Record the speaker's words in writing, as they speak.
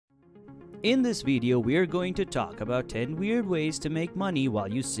In this video, we are going to talk about 10 weird ways to make money while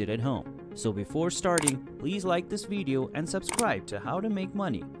you sit at home. So before starting, please like this video and subscribe to How to Make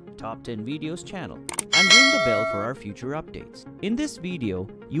Money, Top 10 Videos channel, and ring the bell for our future updates. In this video,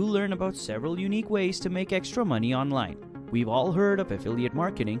 you'll learn about several unique ways to make extra money online. We've all heard of affiliate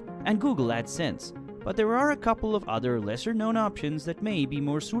marketing and Google AdSense, but there are a couple of other lesser-known options that may be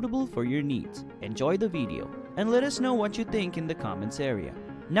more suitable for your needs. Enjoy the video and let us know what you think in the comments area.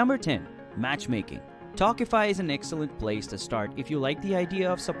 Number 10. Matchmaking. Talkify is an excellent place to start if you like the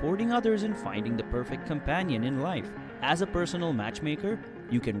idea of supporting others in finding the perfect companion in life. As a personal matchmaker,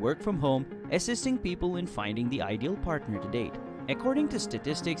 you can work from home, assisting people in finding the ideal partner to date. According to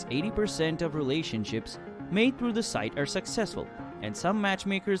statistics, 80% of relationships made through the site are successful, and some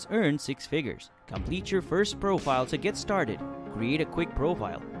matchmakers earn 6 figures. Complete your first profile to get started, create a quick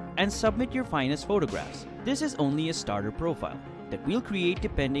profile, and submit your finest photographs. This is only a starter profile that we'll create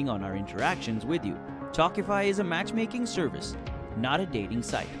depending on our interactions with you. Talkify is a matchmaking service, not a dating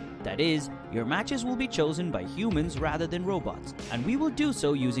site. That is, your matches will be chosen by humans rather than robots, and we will do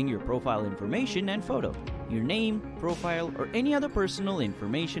so using your profile information and photo. Your name, profile, or any other personal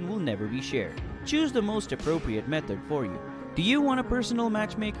information will never be shared. Choose the most appropriate method for you. Do you want a personal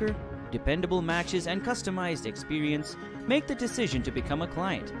matchmaker, dependable matches, and customized experience? Make the decision to become a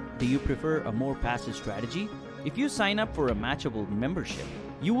client. Do you prefer a more passive strategy? If you sign up for a Matchable membership,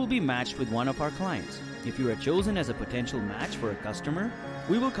 you will be matched with one of our clients. If you are chosen as a potential match for a customer,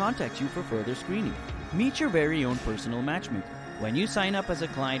 we will contact you for further screening. Meet your very own personal matchmaker. When you sign up as a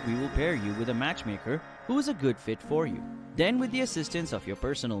client, we will pair you with a matchmaker who is a good fit for you. Then, with the assistance of your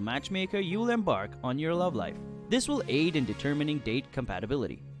personal matchmaker, you will embark on your love life. This will aid in determining date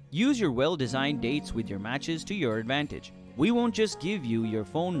compatibility. Use your well-designed dates with your matches to your advantage. We won't just give you your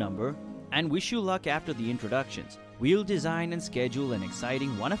phone number and wish you luck after the introductions. We'll design and schedule an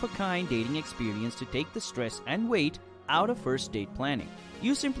exciting one-of-a-kind dating experience to take the stress and weight out of first date planning.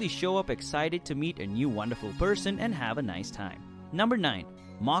 You simply show up excited to meet a new wonderful person and have a nice time. Number 9.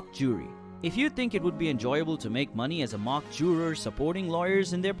 Mock jury. If you think it would be enjoyable to make money as a mock juror supporting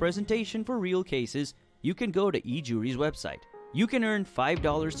lawyers in their presentation for real cases, you can go to eJury's website. You can earn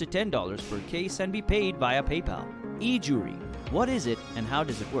 $5 to $10 per case and be paid via PayPal. eJury. What is it and how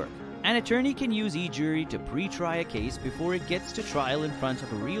does it work? An attorney can use eJury to pre-try a case before it gets to trial in front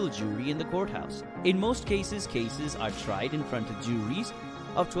of a real jury in the courthouse. In most cases, cases are tried in front of juries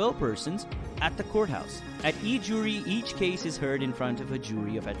of 12 persons at the courthouse. At eJury, each case is heard in front of a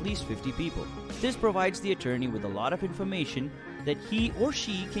jury of at least 50 people. This provides the attorney with a lot of information that he or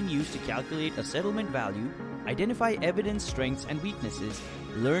she can use to calculate a settlement value, identify evidence strengths and weaknesses,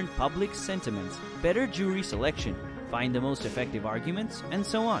 learn public sentiments, better jury selection, find the most effective arguments, and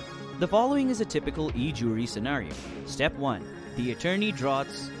so on. The following is a typical eJury scenario. Step 1. The attorney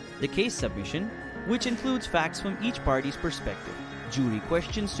drafts the case submission, which includes facts from each party's perspective, jury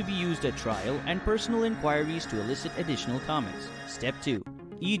questions to be used at trial, and personal inquiries to elicit additional comments. Step 2.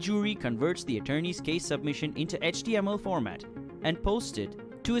 eJury converts the attorney's case submission into HTML format and posts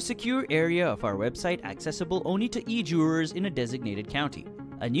it to a secure area of our website accessible only to eJurors in a designated county.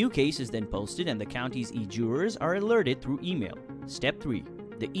 A new case is then posted and the county's eJurors are alerted through email. Step 3.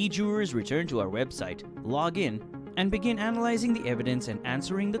 The eJurors return to our website, log in, and begin analyzing the evidence and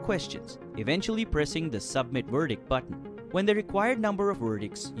answering the questions, eventually pressing the Submit Verdict button. When the required number of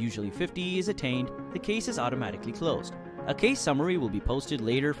verdicts, usually 50, is attained, the case is automatically closed. A case summary will be posted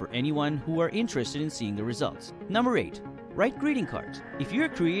later for anyone who are interested in seeing the results. Number 8. Write greeting cards. If you're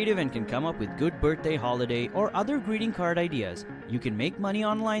creative and can come up with good birthday, holiday, or other greeting card ideas, you can make money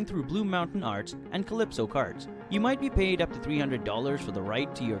online through Blue Mountain Arts and Calypso Cards. You might be paid up to $300 for the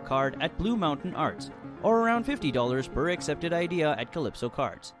right to your card at Blue Mountain Arts, or around $50 per accepted idea at Calypso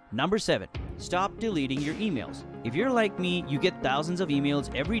Cards. Number 7. Stop deleting your emails. If you're like me, you get thousands of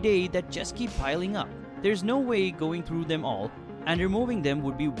emails every day that just keep piling up. There's no way going through them all, and removing them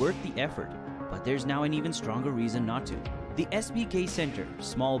would be worth the effort. But there's now an even stronger reason not to. The SBK Center,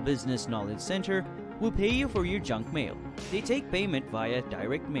 Small Business Knowledge Center, will pay you for your junk mail. They take payment via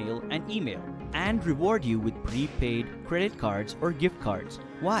direct mail and email and reward you with prepaid credit cards or gift cards.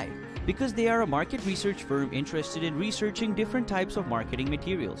 Why? Because they are a market research firm interested in researching different types of marketing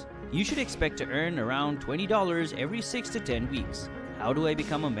materials. You should expect to earn around $20 every 6 to 10 weeks. How do I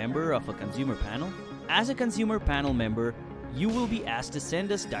become a member of a consumer panel? As a consumer panel member, you will be asked to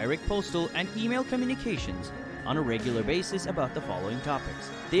send us direct postal and email communications on a regular basis about the following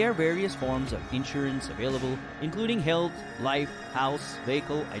topics. There are various forms of insurance available, including health, life, house,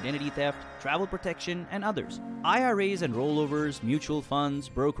 vehicle, identity theft, travel protection, and others. IRAs and rollovers, mutual funds,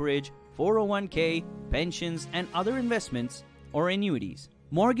 brokerage, 401k, pensions, and other investments or annuities.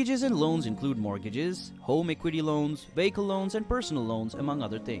 Mortgages and loans include mortgages, home equity loans, vehicle loans, and personal loans, among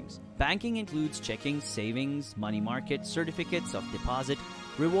other things. Banking includes checking, savings, money market, certificates of deposit,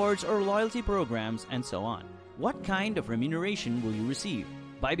 rewards or loyalty programs, and so on. What kind of remuneration will you receive?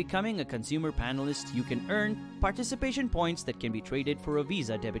 By becoming a consumer panelist, you can earn participation points that can be traded for a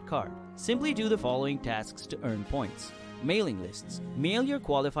Visa debit card. Simply do the following tasks to earn points. Mailing lists. Mail your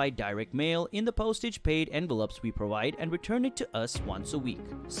qualified direct mail in the postage-paid envelopes we provide and return it to us once a week.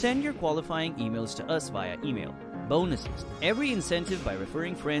 Send your qualifying emails to us via email. Bonuses. Every incentive by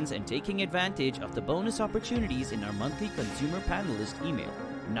referring friends and taking advantage of the bonus opportunities in our monthly consumer panelist email.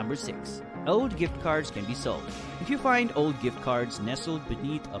 Number 6. Old gift cards can be sold. If you find old gift cards nestled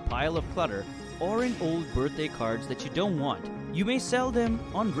beneath a pile of clutter or in old birthday cards that you don't want, you may sell them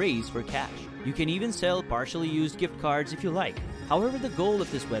on Raise for cash. You can even sell partially used gift cards if you like. However, the goal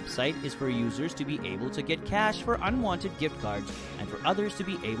of this website is for users to be able to get cash for unwanted gift cards and for others to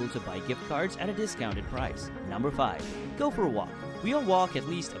be able to buy gift cards at a discounted price. Number 5. Go for a walk. We all walk at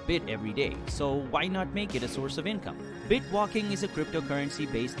least a bit every day, so why not make it a source of income? Bitwalking is a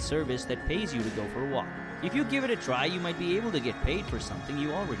cryptocurrency-based service that pays you to go for a walk. If you give it a try, you might be able to get paid for something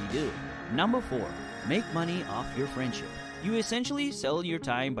you already do. Number 4. Make money off your friendship. You essentially sell your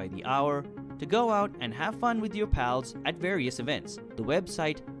time by the hour to go out and have fun with your pals at various events. The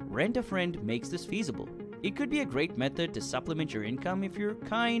website Rent a Friend makes this feasible. It could be a great method to supplement your income if you're a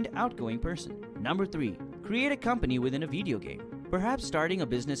kind, outgoing person. Number 3. Create a company within a video game. Perhaps starting a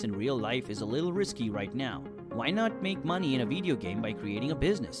business in real life is a little risky right now. Why not make money in a video game by creating a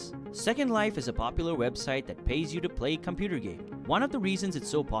business? Second Life is a popular website that pays you to play computer games. One of the reasons it's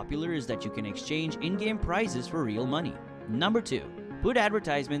so popular is that you can exchange in-game prizes for real money. Number 2. Put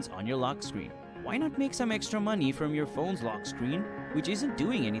advertisements on your lock screen. Why not make some extra money from your phone's lock screen, which isn't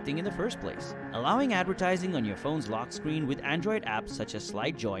doing anything in the first place? Allowing advertising on your phone's lock screen with Android apps such as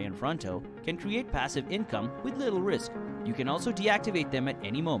SlideJoy and Fronto can create passive income with little risk. You can also deactivate them at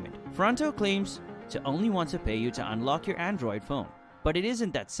any moment. Fronto claims to only want to pay you to unlock your Android phone, but it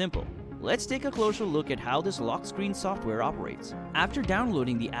isn't that simple. Let's take a closer look at how this lock screen software operates. After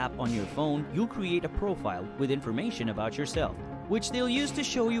downloading the app on your phone, you'll create a profile with information about yourself, which they'll use to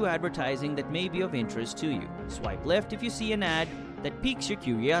show you advertising that may be of interest to you. Swipe left if you see an ad that piques your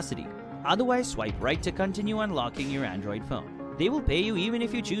curiosity. Otherwise, swipe right to continue unlocking your Android phone. They will pay you even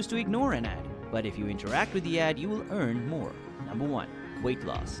if you choose to ignore an ad, but if you interact with the ad, you will earn more. Number 1. Weight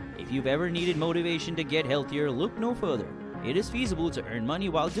loss. If you've ever needed motivation to get healthier, look no further. It is feasible to earn money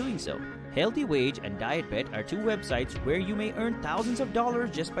while doing so. Healthy Wage and Diet Bet are 2 websites where you may earn thousands of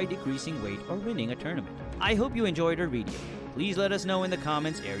dollars just by decreasing weight or winning a tournament. I hope you enjoyed our video. Please let us know in the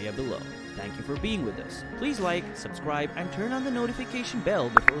comments area below. Thank you for being with us. Please like, subscribe, and turn on the notification bell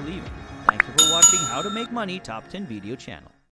before leaving. Thank you for watching How to Make Money Top 10 video channel.